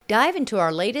Dive into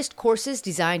our latest courses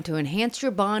designed to enhance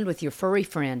your bond with your furry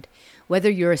friend. Whether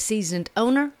you're a seasoned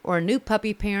owner or a new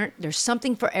puppy parent, there's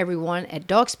something for everyone at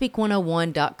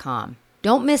DogSpeak101.com.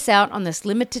 Don't miss out on this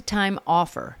limited time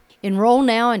offer. Enroll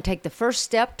now and take the first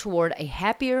step toward a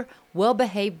happier,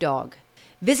 well-behaved dog.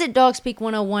 Visit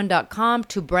DogSpeak101.com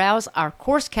to browse our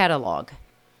course catalog.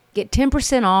 Get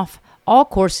 10% off all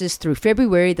courses through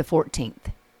February the 14th.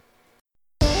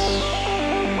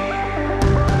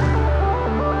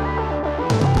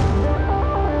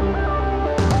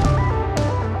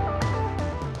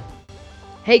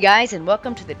 Hey guys, and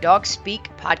welcome to the Dog Speak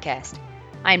podcast.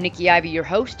 I am Nikki Ivy, your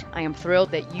host. I am thrilled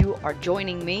that you are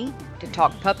joining me to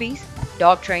talk puppies,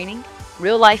 dog training,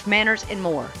 real life manners, and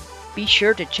more. Be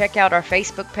sure to check out our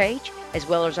Facebook page as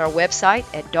well as our website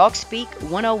at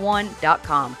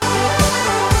dogspeak101.com.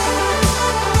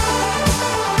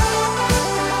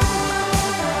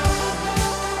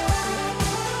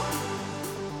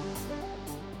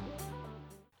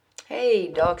 Hey,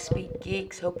 Dog Speak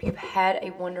geeks. Hope you've had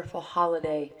a wonderful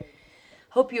holiday.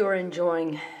 Hope you are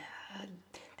enjoying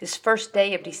this first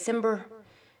day of December.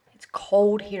 It's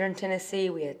cold here in Tennessee.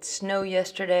 We had snow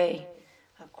yesterday.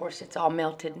 Of course, it's all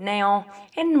melted now,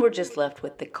 and we're just left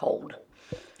with the cold.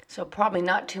 So probably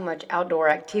not too much outdoor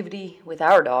activity with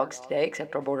our dogs today,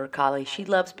 except our Border Collie. She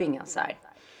loves being outside.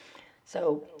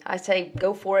 So I say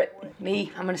go for it.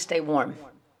 Me, I'm going to stay warm.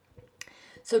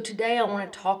 So today I want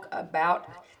to talk about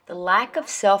the lack of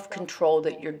self-control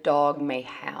that your dog may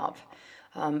have.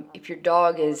 If your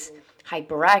dog is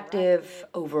hyperactive,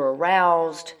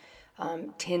 over-aroused,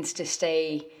 tends to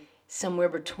stay somewhere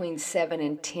between 7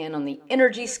 and 10 on the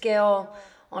energy scale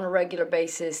on a regular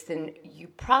basis, then you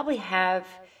probably have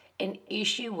an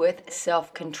issue with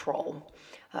self-control.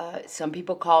 Some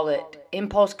people call it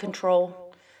impulse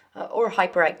control or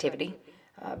hyperactivity,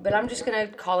 but I'm just going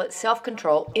to call it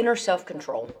self-control, inner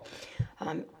self-control.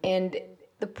 And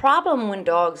the problem when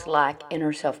dogs lack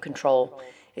inner self-control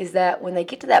is that when they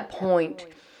get to that point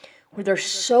where they're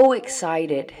so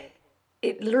excited,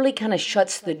 it literally kind of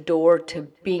shuts the door to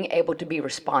being able to be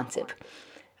responsive.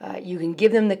 You can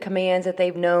give them the commands that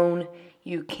they've known.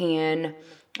 You can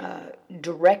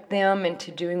direct them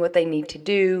into doing what they need to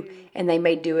do, and they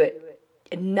may do it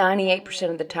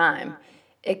 98% of the time,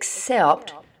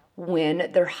 except when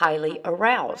they're highly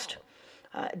aroused.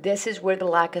 This is where the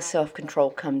lack of self-control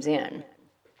comes in.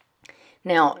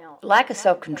 Now, lack of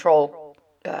self-control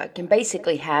can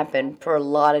basically happen for a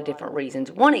lot of different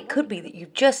reasons. One, it could be that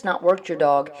you've just not worked your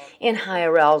dog in high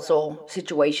arousal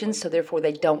situations, so therefore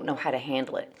they don't know how to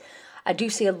handle it. I do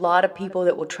see a lot of people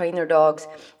that will train their dogs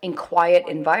in quiet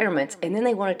environments, and then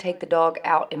they want to take the dog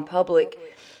out in public,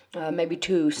 maybe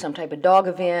to some type of dog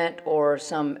event or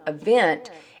some event,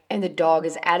 and the dog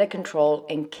is out of control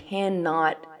and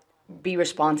cannot be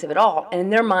responsive at all. And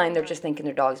in their mind, they're just thinking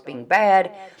their dog's being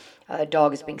bad.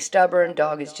 Dog is being stubborn,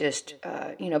 dog is just,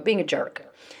 being a jerk.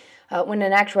 When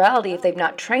in actuality, if they've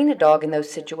not trained the dog in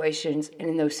those situations and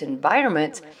in those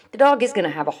environments, the dog is going to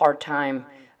have a hard time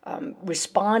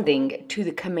responding to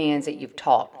the commands that you've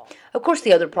taught. Of course,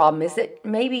 the other problem is that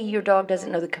maybe your dog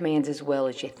doesn't know the commands as well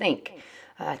as you think.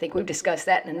 I think we've discussed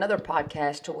that in another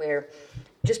podcast to where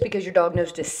just because your dog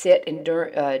knows to sit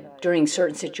during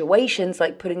certain situations,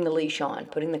 like putting the leash on,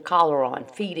 putting the collar on,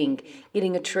 feeding,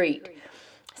 getting a treat,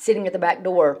 sitting at the back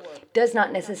door, does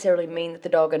not necessarily mean that the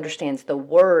dog understands the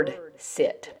word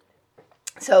sit.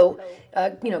 So,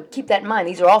 keep that in mind.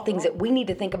 These are all things that we need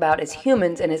to think about as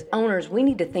humans and as owners. We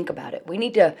need to think about it. We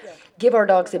need to give our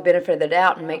dogs the benefit of the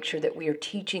doubt and make sure that we are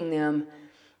teaching them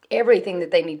everything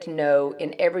that they need to know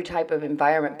in every type of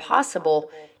environment possible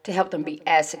to help them be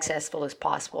as successful as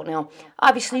possible. Now,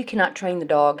 obviously, you cannot train the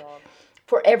dog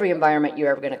for every environment you're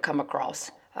ever going to come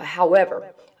across.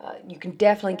 However, you can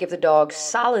definitely give the dog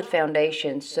solid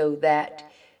foundation so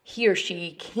that he or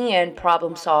she can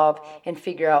problem solve and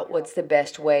figure out what's the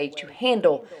best way to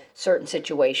handle certain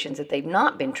situations that they've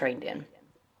not been trained in.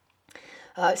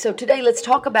 So today, let's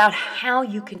talk about how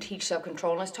you can teach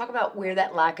self-control, and let's talk about where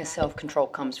that lack of self-control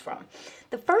comes from.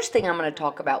 The first thing I'm going to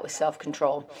talk about with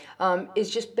self-control is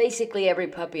just basically every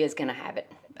puppy is going to have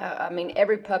it.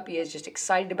 Every puppy is just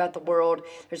excited about the world.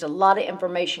 There's a lot of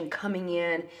information coming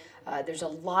in. There's a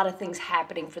lot of things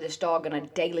happening for this dog on a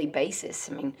daily basis.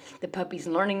 The puppy's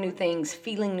learning new things,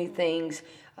 feeling new things,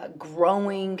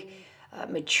 growing,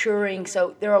 maturing.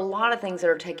 So there are a lot of things that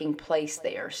are taking place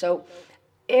there. So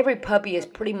every puppy is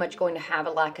pretty much going to have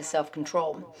a lack of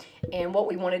self-control. And what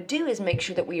we want to do is make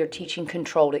sure that we are teaching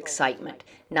controlled excitement,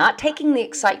 not taking the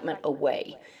excitement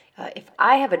away. If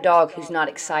I have a dog who's not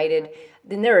excited,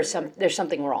 then there's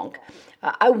something wrong.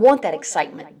 I want that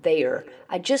excitement there.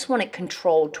 I just want it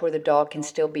controlled to where the dog can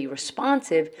still be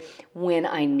responsive when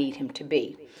I need him to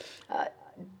be.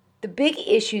 The big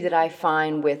issue that I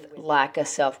find with lack of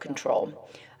self-control,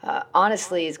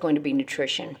 honestly, is going to be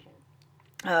nutrition.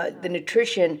 The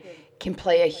nutrition can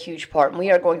play a huge part, and we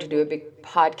are going to do a big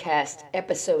podcast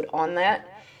episode on that.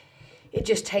 It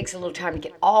just takes a little time to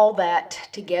get all that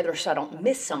together so I don't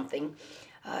miss something.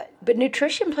 But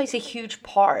nutrition plays a huge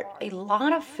part. A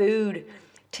lot of food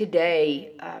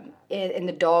today in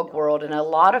the dog world, and a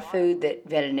lot of food that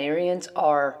veterinarians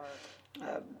are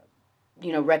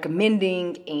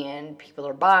recommending and people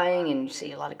are buying, and you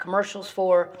see a lot of commercials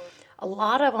for, a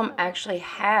lot of them actually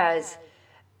has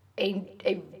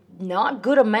a not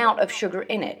good amount of sugar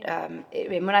in it. And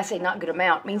when I say not good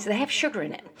amount, it means they have sugar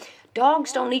in it.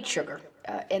 Dogs don't eat sugar,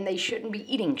 and they shouldn't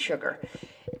be eating sugar.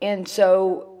 And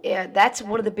so that's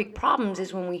one of the big problems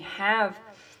is when we have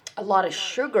a lot of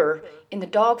sugar in the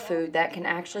dog food, that can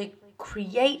actually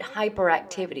create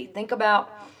hyperactivity. Think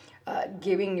about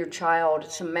giving your child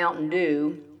some Mountain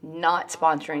Dew, not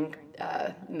sponsoring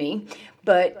me,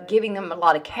 but giving them a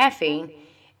lot of caffeine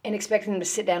and expecting them to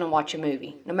sit down and watch a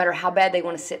movie. No matter how bad they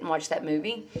want to sit and watch that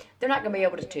movie, they're not going to be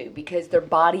able to because their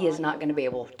body is not going to be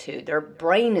able to. Their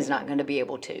brain is not going to be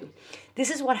able to. This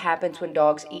is what happens when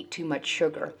dogs eat too much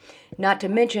sugar. Not to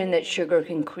mention that sugar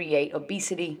can create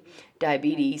obesity,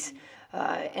 diabetes,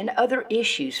 and other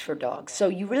issues for dogs. So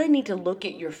you really need to look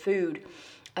at your food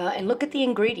and look at the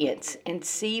ingredients and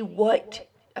see what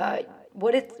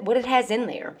it has in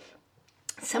there.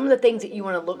 Some of the things that you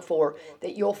want to look for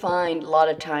that you'll find a lot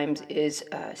of times is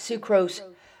sucrose,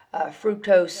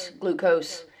 fructose,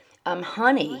 glucose,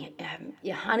 honey.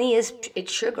 Honey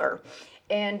it's sugar,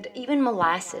 and even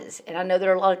molasses. And I know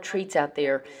there are a lot of treats out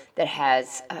there that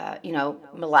has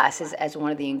molasses as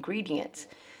one of the ingredients.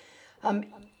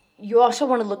 You also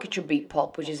want to look at your beet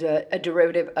pulp, which is a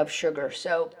derivative of sugar.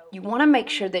 So you want to make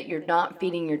sure that you're not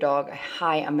feeding your dog a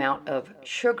high amount of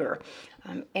sugar.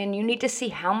 And you need to see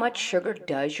how much sugar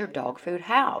does your dog food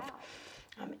have.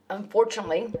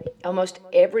 Unfortunately, almost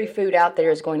every food out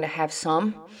there is going to have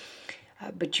some,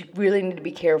 but you really need to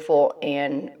be careful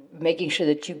and making sure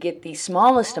that you get the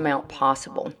smallest amount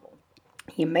possible.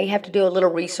 You may have to do a little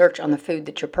research on the food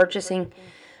that you're purchasing,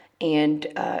 and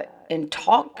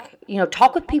talk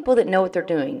with people that know what they're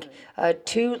doing.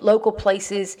 2 local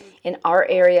places in our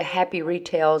area, Happy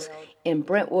Retails in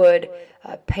Brentwood,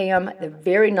 Pam, they're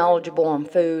very knowledgeable on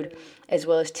food, as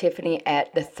well as Tiffany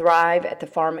at the Thrive at the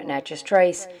farm at Natchez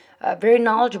Trace, very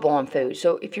knowledgeable on food.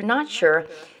 So if you're not sure,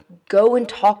 go and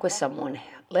talk with someone.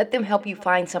 Let them help you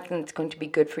find something that's going to be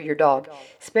good for your dog,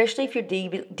 especially if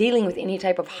you're dealing with any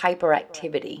type of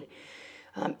hyperactivity.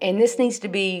 And this needs to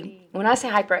be, when I say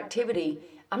hyperactivity,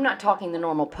 I'm not talking the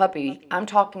normal puppy. I'm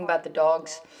talking about the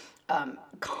dogs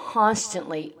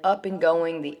constantly up and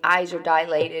going. The eyes are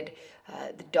dilated.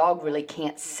 The dog really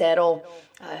can't settle,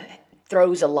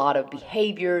 throws a lot of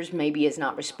behaviors, maybe is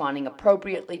not responding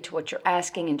appropriately to what you're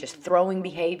asking and just throwing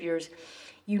behaviors.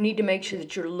 You need to make sure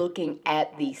that you're looking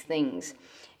at these things.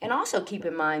 And also keep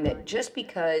in mind that just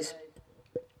because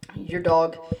your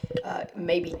dog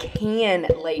maybe can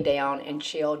lay down and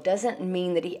chill doesn't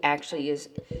mean that he actually is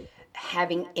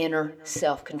having inner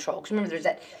self-control. Because remember, there's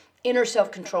that inner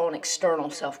self-control and external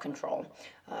self-control.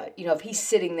 If he's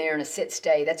sitting there in a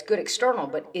sit-stay, that's good external,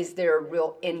 but is there a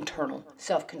real internal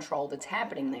self-control that's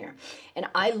happening there? And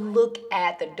I look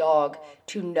at the dog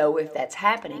to know if that's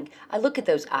happening. I look at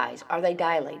those eyes. Are they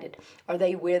dilated? Are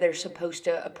they where they're supposed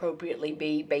to appropriately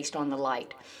be based on the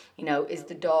light? Is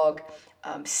the dog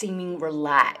seeming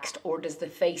relaxed, or does the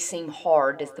face seem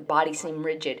hard? Does the body seem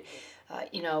rigid?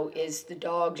 Is the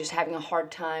dog just having a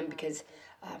hard time because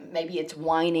maybe it's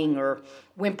whining or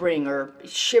whimpering or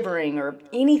shivering or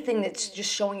anything that's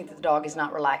just showing that the dog is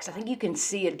not relaxed? I think you can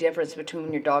see a difference between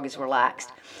when your dog is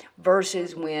relaxed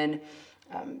versus when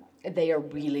they are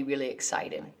really, really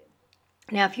excited.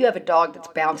 Now, if you have a dog that's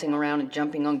bouncing around and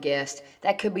jumping on guests,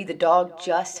 that could be the dog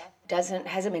just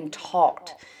hasn't been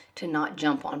taught to not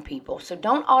jump on people. So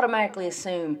don't automatically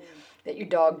assume that your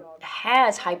dog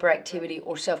has hyperactivity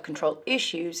or self-control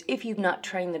issues if you've not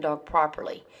trained the dog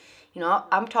properly.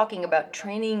 I'm talking about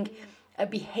training a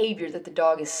behavior that the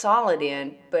dog is solid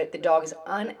in, but the dog is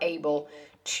unable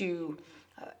to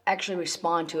actually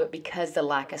respond to it because of the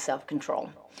lack of self-control.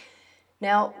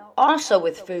 Now, also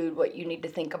with food, what you need to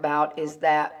think about is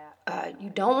that you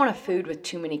don't want a food with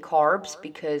too many carbs,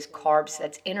 because carbs,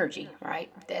 that's energy, right?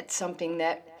 That's something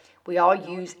that we all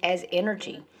use as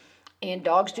energy, and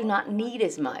dogs do not need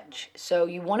as much. So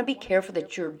you want to be careful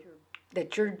that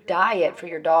your diet for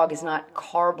your dog is not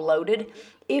carb loaded.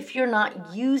 if you're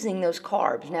not using those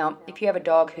carbs. Now, if you have a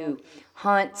dog who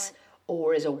hunts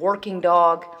or is a working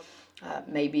dog,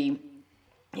 maybe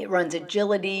it runs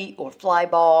agility or fly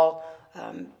ball,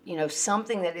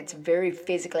 something that it's very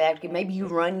physically active. Maybe you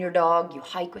run your dog, you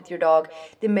hike with your dog,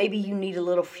 then maybe you need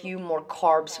a few more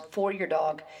carbs for your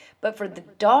dog. But for the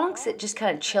dogs that just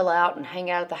kind of chill out and hang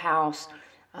out at the house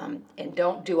and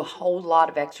don't do a whole lot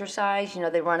of exercise,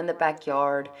 they run in the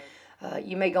backyard.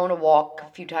 You may go on a walk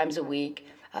a few times a week,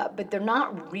 but they're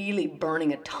not really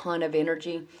burning a ton of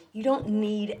energy. You don't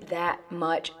need that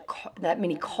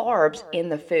many carbs in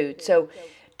the food. So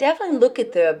definitely look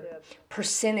at the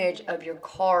percentage of your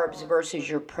carbs versus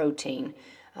your protein.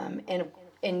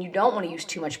 And you don't want to use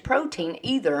too much protein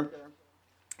either.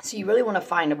 So you really want to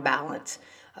find a balance.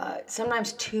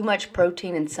 Sometimes too much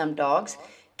protein in some dogs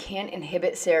can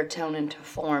inhibit serotonin to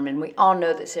form. And we all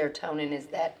know that serotonin is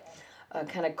that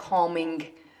kind of calming,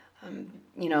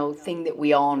 thing that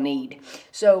we all need.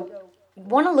 So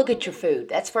want to look at your food.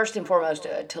 That's first and foremost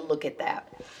to look at that.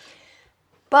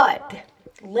 But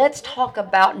let's talk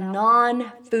about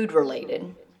non-food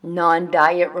related,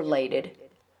 non-diet related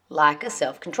lack of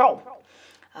self-control.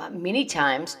 Many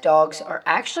times dogs are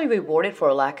actually rewarded for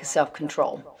a lack of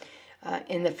self-control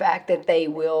in the fact that they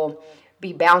will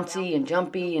be bouncy and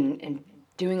jumpy and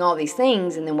doing all these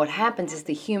things, and then what happens is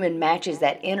the human matches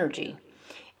that energy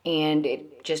and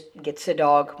it just gets the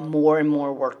dog more and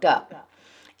more worked up.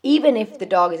 Even if the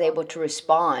dog is able to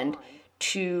respond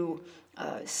to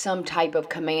some type of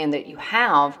command that you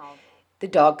have, the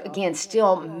dog, again,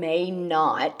 still may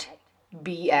not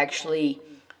be actually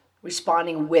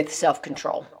responding with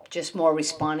self-control, just more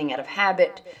responding out of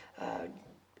habit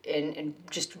and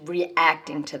just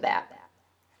reacting to that.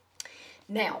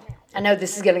 Now, I know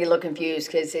this is going to get a little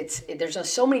confused because there's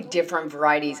so many different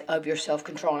varieties of your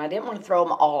self-control, and I didn't want to throw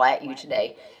them all at you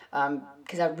today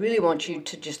because I really want you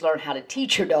to just learn how to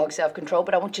teach your dog self-control,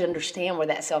 but I want you to understand where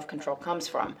that self-control comes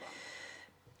from.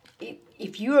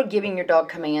 If you are giving your dog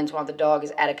commands while the dog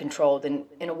is out of control, then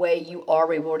in a way you are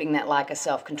rewarding that lack of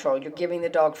self-control. You're giving the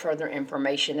dog further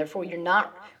information. Therefore, you're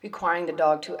not requiring the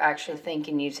dog to actually think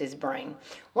and use his brain.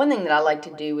 One thing that I like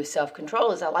to do with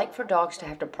self-control is I like for dogs to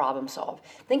have to problem solve.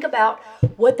 Think about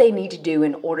what they need to do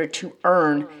in order to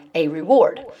earn a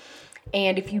reward.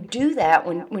 And if you do that,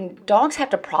 when dogs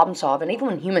have to problem solve, and even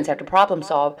when humans have to problem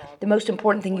solve, the most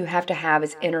important thing you have to have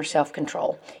is inner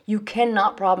self-control. You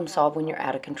cannot problem solve when you're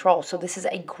out of control. So this is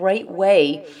a great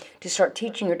way to start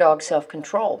teaching your dog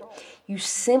self-control. You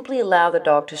simply allow the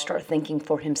dog to start thinking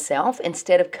for himself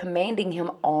instead of commanding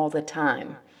him all the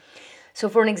time. So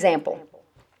for an example,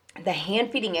 the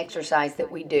hand feeding exercise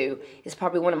that we do is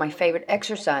probably one of my favorite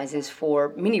exercises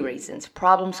for many reasons.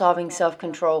 Problem solving,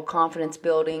 self-control, confidence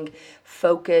building,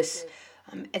 focus.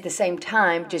 At the same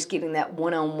time, just getting that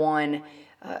one-on-one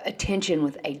attention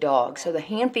with a dog. So the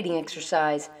hand feeding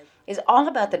exercise is all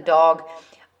about the dog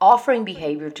offering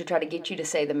behavior to try to get you to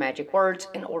say the magic words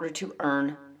in order to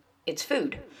earn its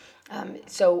food.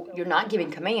 So you're not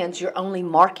giving commands, you're only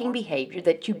marking behavior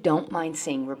that you don't mind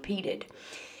seeing repeated.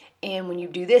 And when you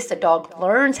do this, the dog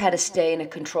learns how to stay in a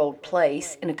controlled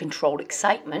place, in a controlled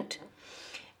excitement,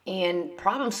 and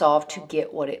problem solve to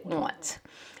get what it wants.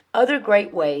 Other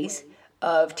great ways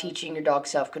of teaching your dog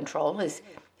self-control is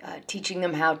teaching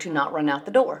them how to not run out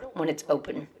the door when it's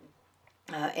open.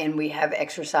 And we have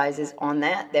exercises on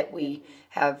that we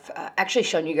have actually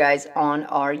shown you guys on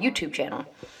our YouTube channel.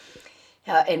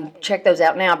 And check those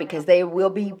out now because they will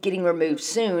be getting removed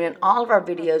soon, and all of our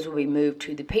videos will be moved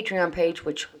to the Patreon page,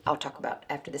 which I'll talk about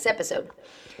after this episode.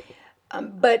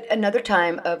 But another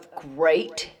time of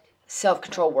great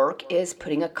self-control work is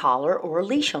putting a collar or a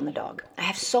leash on the dog. I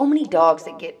have so many dogs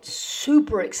that get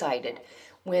super excited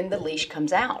when the leash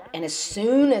comes out, and as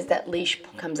soon as that leash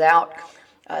comes out,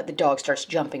 the dog starts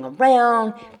jumping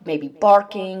around, maybe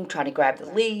barking, trying to grab the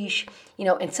leash,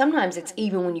 and sometimes it's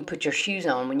even when you put your shoes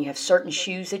on. When you have certain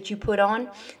shoes that you put on,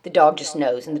 the dog just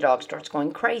knows and the dog starts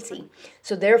going crazy.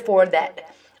 So therefore,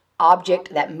 that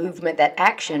object, that movement, that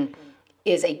action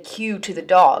is a cue to the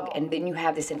dog. And then you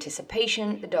have this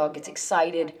anticipation, the dog gets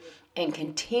excited and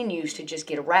continues to just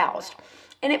get aroused.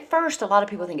 And at first, a lot of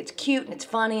people think it's cute and it's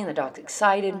funny and the dog's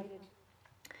excited.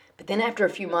 But then after a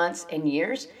few months and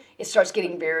years, it starts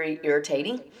getting very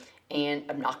irritating and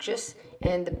obnoxious,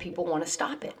 and the people want to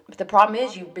stop it. But the problem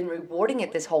is you've been rewarding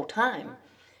it this whole time.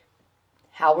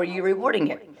 How were you rewarding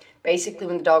it? Basically,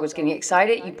 when the dog was getting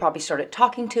excited, you probably started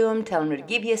talking to him, telling him to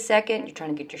give you a second. You're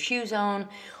trying to get your shoes on,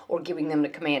 or giving them the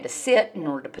command to sit in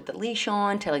order to put the leash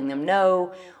on, telling them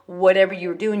no. Whatever you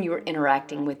were doing, you were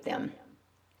interacting with them.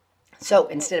 So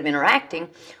instead of interacting,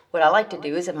 what I like to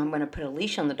do is if I'm going to put a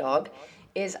leash on the dog,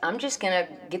 is I'm just going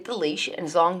to get the leash, and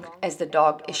as long as the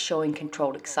dog is showing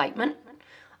controlled excitement,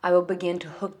 I will begin to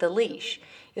hook the leash.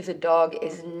 If the dog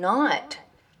is not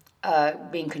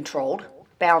being controlled,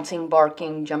 bouncing,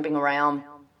 barking, jumping around,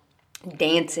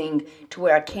 dancing to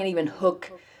where I can't even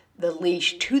hook the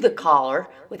leash to the collar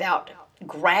without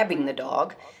grabbing the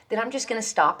dog, then I'm just going to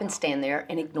stop and stand there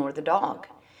and ignore the dog.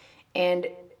 And,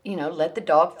 let the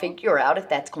dog figure out if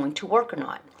that's going to work or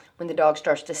not. When the dog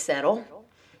starts to settle,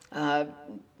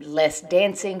 less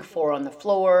dancing, 4 on the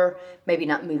floor, maybe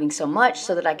not moving so much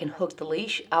so that I can hook the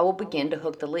leash, I will begin to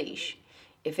hook the leash.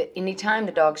 If at any time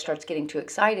the dog starts getting too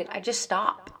excited, I just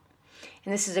stop.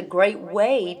 And this is a great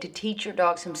way to teach your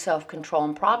dog some self-control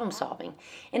and problem solving.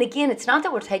 And again, it's not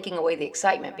that we're taking away the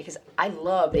excitement, because I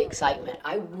love the excitement.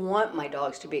 I want my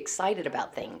dogs to be excited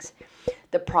about things.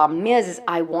 The problem is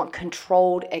I want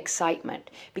controlled excitement,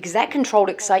 because that controlled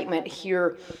excitement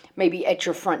here, maybe at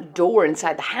your front door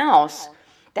inside the house,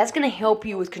 that's going to help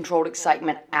you with controlled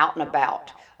excitement out and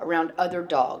about, around other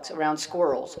dogs, around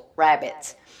squirrels,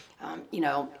 rabbits,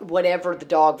 whatever the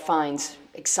dog finds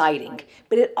exciting.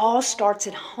 But it all starts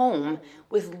at home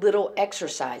with little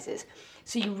exercises.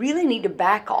 So you really need to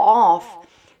back off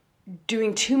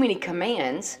doing too many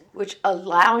commands, which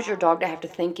allows your dog to have to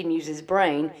think and use his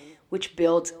brain, which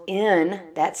builds in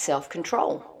that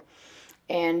self-control.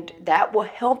 And that will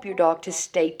help your dog to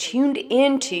stay tuned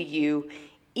into you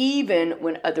even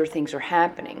when other things are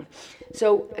happening.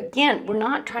 So again, we're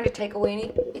not trying to take away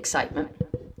any excitement.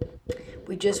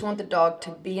 We just want the dog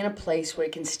to be in a place where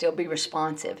it can still be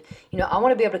responsive. I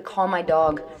want to be able to call my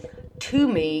dog to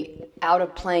me out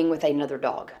of playing with another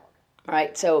dog,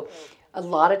 right? So a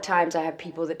lot of times I have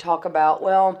people that talk about,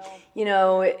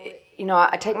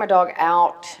 I take my dog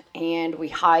out and we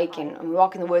hike and we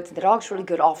walk in the woods, and the dog's really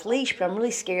good off leash, but I'm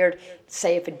really scared,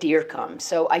 say, if a deer comes.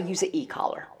 So I use an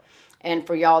e-collar. And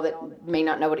for y'all that may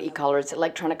not know what an e-collar is, it's an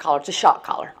electronic collar. It's a shock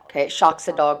collar. Okay, it shocks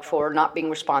the dog for not being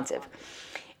responsive.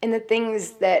 And the thing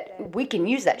is that we can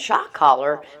use that shock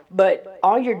collar, but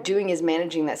all you're doing is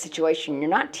managing that situation. You're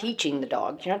not teaching the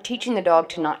dog. You're not teaching the dog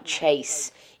to not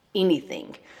chase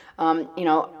anything.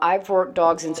 I've worked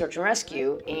dogs in search and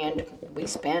rescue, and we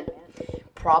spent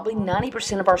probably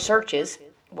 90% of our searches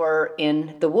were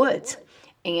in the woods.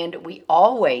 And we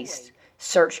always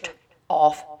searched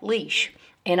off leash.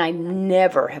 And I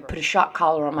never have put a shock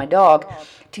collar on my dog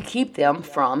to keep them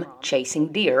from chasing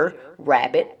deer,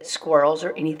 rabbit, squirrels,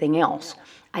 or anything else.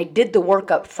 I did the work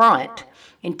up front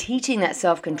in teaching that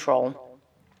self-control,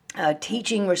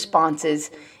 teaching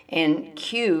responses and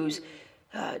cues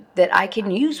that I can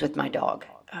use with my dog.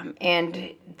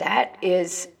 And that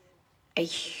is a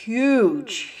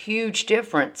huge, huge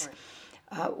difference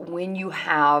when you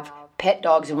have pet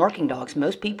dogs and working dogs.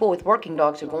 Most people with working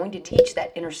dogs are going to teach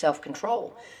that inner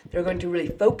self-control. They're going to really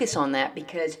focus on that,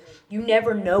 because you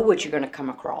never know what you're going to come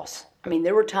across. I mean,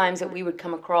 there were times that we would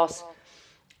come across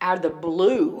out of the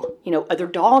blue, other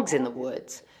dogs in the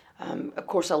woods. Of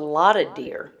course, a lot of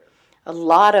deer, a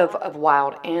lot of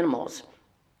wild animals.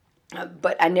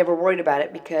 But I never worried about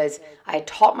it, because I had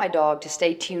taught my dog to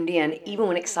stay tuned in, even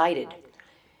when excited,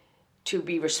 to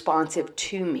be responsive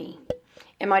to me.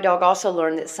 And my dog also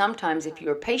learned that sometimes if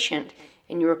you're patient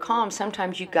and you're calm,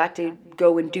 sometimes you got to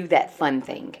go and do that fun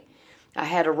thing. I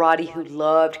had a Rottie who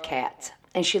loved cats,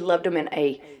 and she loved them in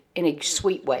a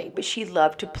sweet way, but she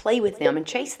loved to play with them and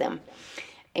chase them.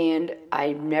 And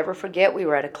I never forget, we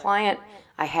were at a client.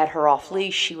 I had her off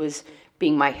leash. She was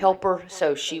being my helper,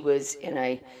 so she was in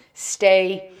a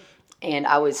stay, and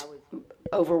I was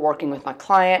overworking with my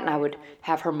client, and I would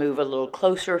have her move a little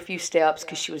closer a few steps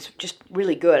because she was just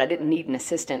really good. I didn't need an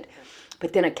assistant.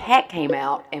 But then a cat came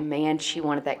out, and man, she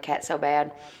wanted that cat so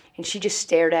bad, and she just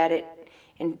stared at it,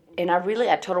 and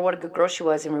I told her what a good girl she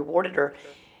was and rewarded her.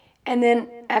 And then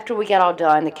after we got all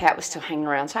done, the cat was still hanging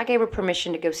around, so I gave her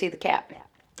permission to go see the cat,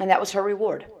 and that was her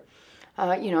reward.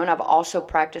 And I've also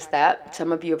practiced that.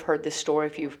 Some of you have heard this story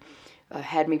if you've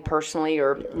had me personally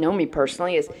or know me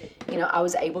personally, is, I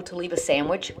was able to leave a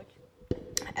sandwich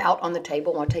out on the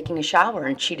table while taking a shower,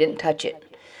 and she didn't touch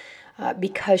it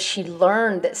because she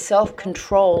learned that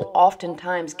self-control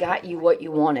oftentimes got you what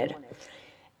you wanted,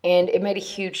 and it made a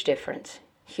huge difference.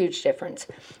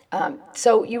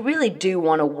 So you really do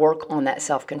want to work on that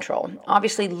self-control.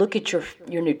 Obviously, look at your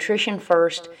nutrition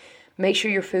first. Make sure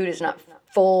your food is not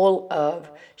full of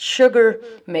sugar.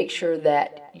 Make sure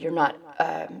that you're not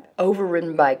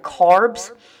overridden by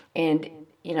carbs, and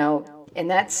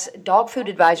that's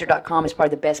dogfoodadvisor.com is probably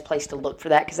the best place to look for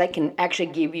that, because they can actually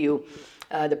give you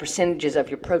the percentages of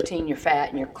your protein, your fat,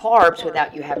 and your carbs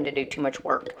without you having to do too much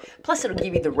work. Plus, it'll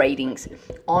give you the ratings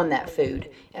on that food.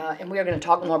 And we are going to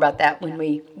talk more about that when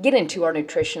we get into our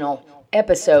nutritional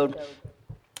episode.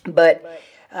 But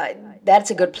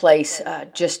that's a good place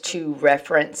just to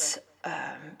reference,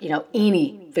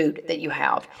 any food that you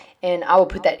have. And I will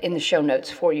put that in the show notes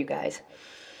for you guys.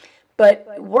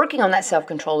 But working on that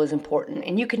self-control is important,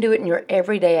 and you can do it in your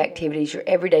everyday activities, your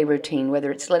everyday routine,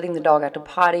 whether it's letting the dog out to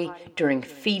potty during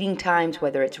feeding times,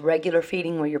 whether it's regular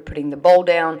feeding where you're putting the bowl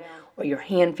down, or you're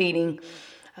hand feeding,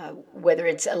 whether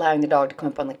it's allowing the dog to come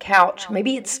up on the couch.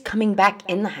 Maybe it's coming back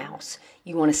in the house.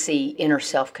 You want to see inner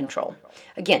self-control.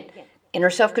 Again,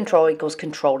 inner self-control equals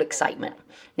controlled excitement.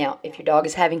 Now, if your dog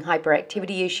is having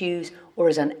hyperactivity issues or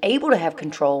is unable to have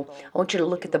control, I want you to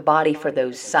look at the body for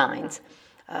those signs.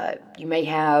 You may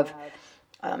have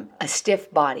a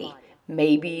stiff body.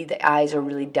 Maybe the eyes are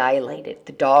really dilated.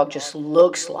 The dog just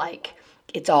looks like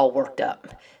it's all worked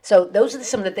up. So those are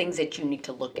some of the things that you need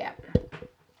to look at.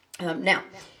 Now,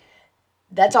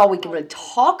 that's all we can really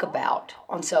talk about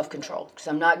on self-control, because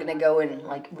I'm not going to go in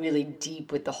really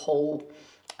deep with the whole,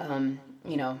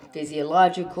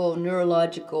 physiological,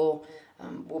 neurological.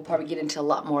 We'll probably get into a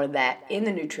lot more of that in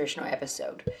the nutritional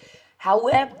episode.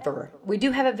 However, we do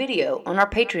have a video on our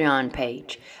Patreon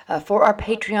page for our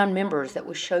Patreon members that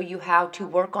will show you how to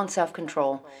work on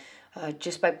self-control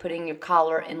just by putting your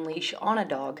collar and leash on a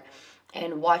dog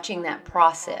and watching that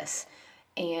process.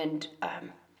 And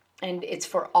it's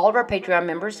for all of our Patreon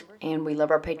members, and we love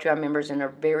our Patreon members and are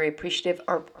very appreciative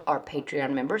of our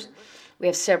Patreon members. We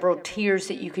have several tiers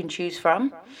that you can choose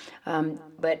from,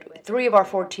 but 3 of our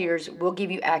 4 tiers will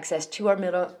give you access to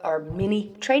our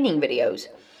mini training videos.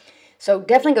 So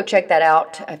definitely go check that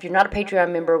out. If you're not a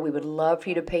Patreon member, we would love for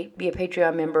you to be a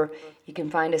Patreon member. You can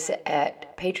find us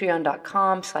at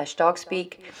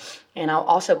patreon.com/dogspeak, and I'll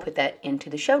also put that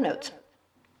into the show notes.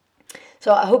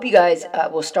 So I hope you guys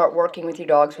will start working with your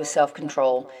dogs with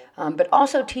self-control, but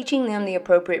also teaching them the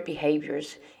appropriate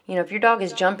behaviors. If your dog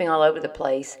is jumping all over the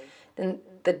place, then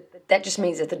that just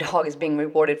means that the dog is being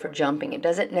rewarded for jumping. It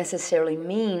doesn't necessarily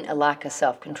mean a lack of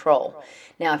self-control.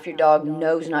 Now, if your dog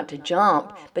knows not to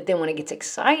jump, but then when it gets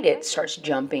excited, starts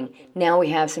jumping, now we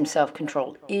have some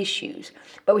self-control issues.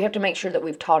 But we have to make sure that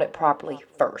we've taught it properly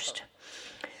first.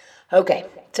 Okay,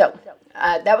 so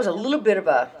that was a little bit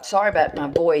of sorry about my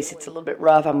voice. It's a little bit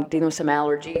rough. I'm dealing with some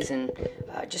allergies, and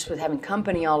just with having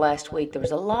company all last week, there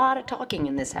was a lot of talking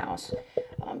in this house.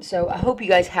 So I hope you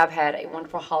guys have had a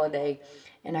wonderful holiday,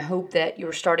 and I hope that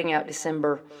you're starting out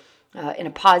December in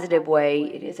a positive way.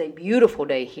 It is a beautiful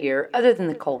day here, other than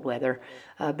the cold weather,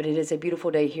 but it is a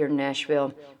beautiful day here in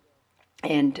Nashville,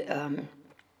 and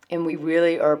we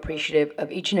really are appreciative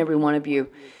of each and every one of you,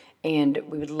 and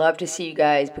we would love to see you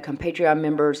guys become Patreon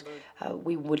members.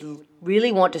 We would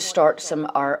really want to start some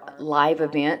of our live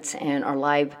events and our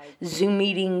live Zoom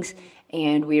meetings,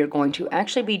 and we are going to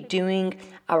actually be doing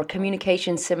our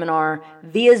communication seminar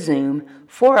via Zoom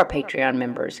for our Patreon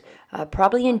members,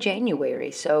 probably in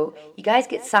January. So you guys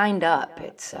get signed up.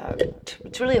 It's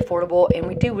really affordable, and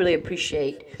we do really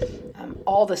appreciate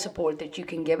all the support that you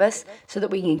can give us so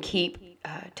that we can keep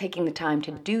taking the time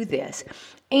to do this.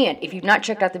 And if you've not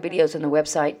checked out the videos on the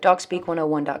website,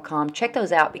 dogspeak101.com, check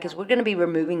those out, because we're going to be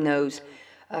removing those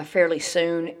fairly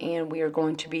soon, and we are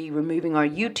going to be removing our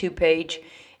YouTube page,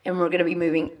 and we're going to be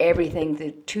moving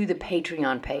everything to the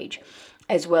Patreon page,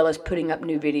 as well as putting up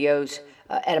new videos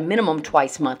at a minimum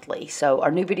twice monthly. So our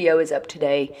new video is up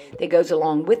today that goes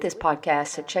along with this podcast,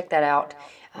 so check that out.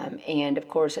 And of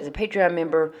course, as a Patreon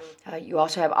member, you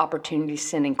also have opportunities to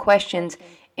send in questions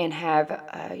and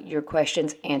have your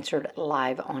questions answered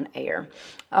live on air.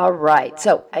 All right,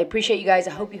 so I appreciate you guys.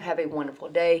 I hope you have a wonderful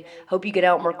day. Hope you get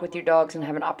out and work with your dogs and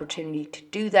have an opportunity to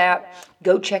do that.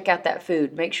 Go check out that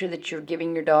food. Make sure that you're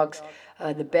giving your dogs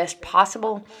the best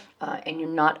possible, and you're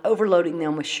not overloading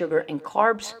them with sugar and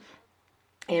carbs.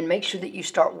 And make sure that you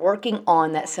start working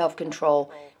on that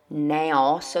self-control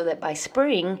now, so that by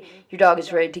spring your dog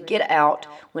is ready to get out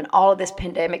when all of this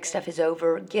pandemic stuff is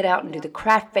over. Get out and do the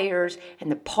craft fairs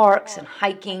and the parks and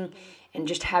hiking and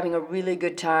just having a really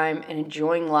good time and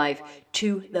enjoying life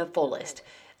to the fullest.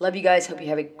 Love you guys. Hope you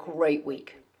have a great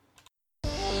week.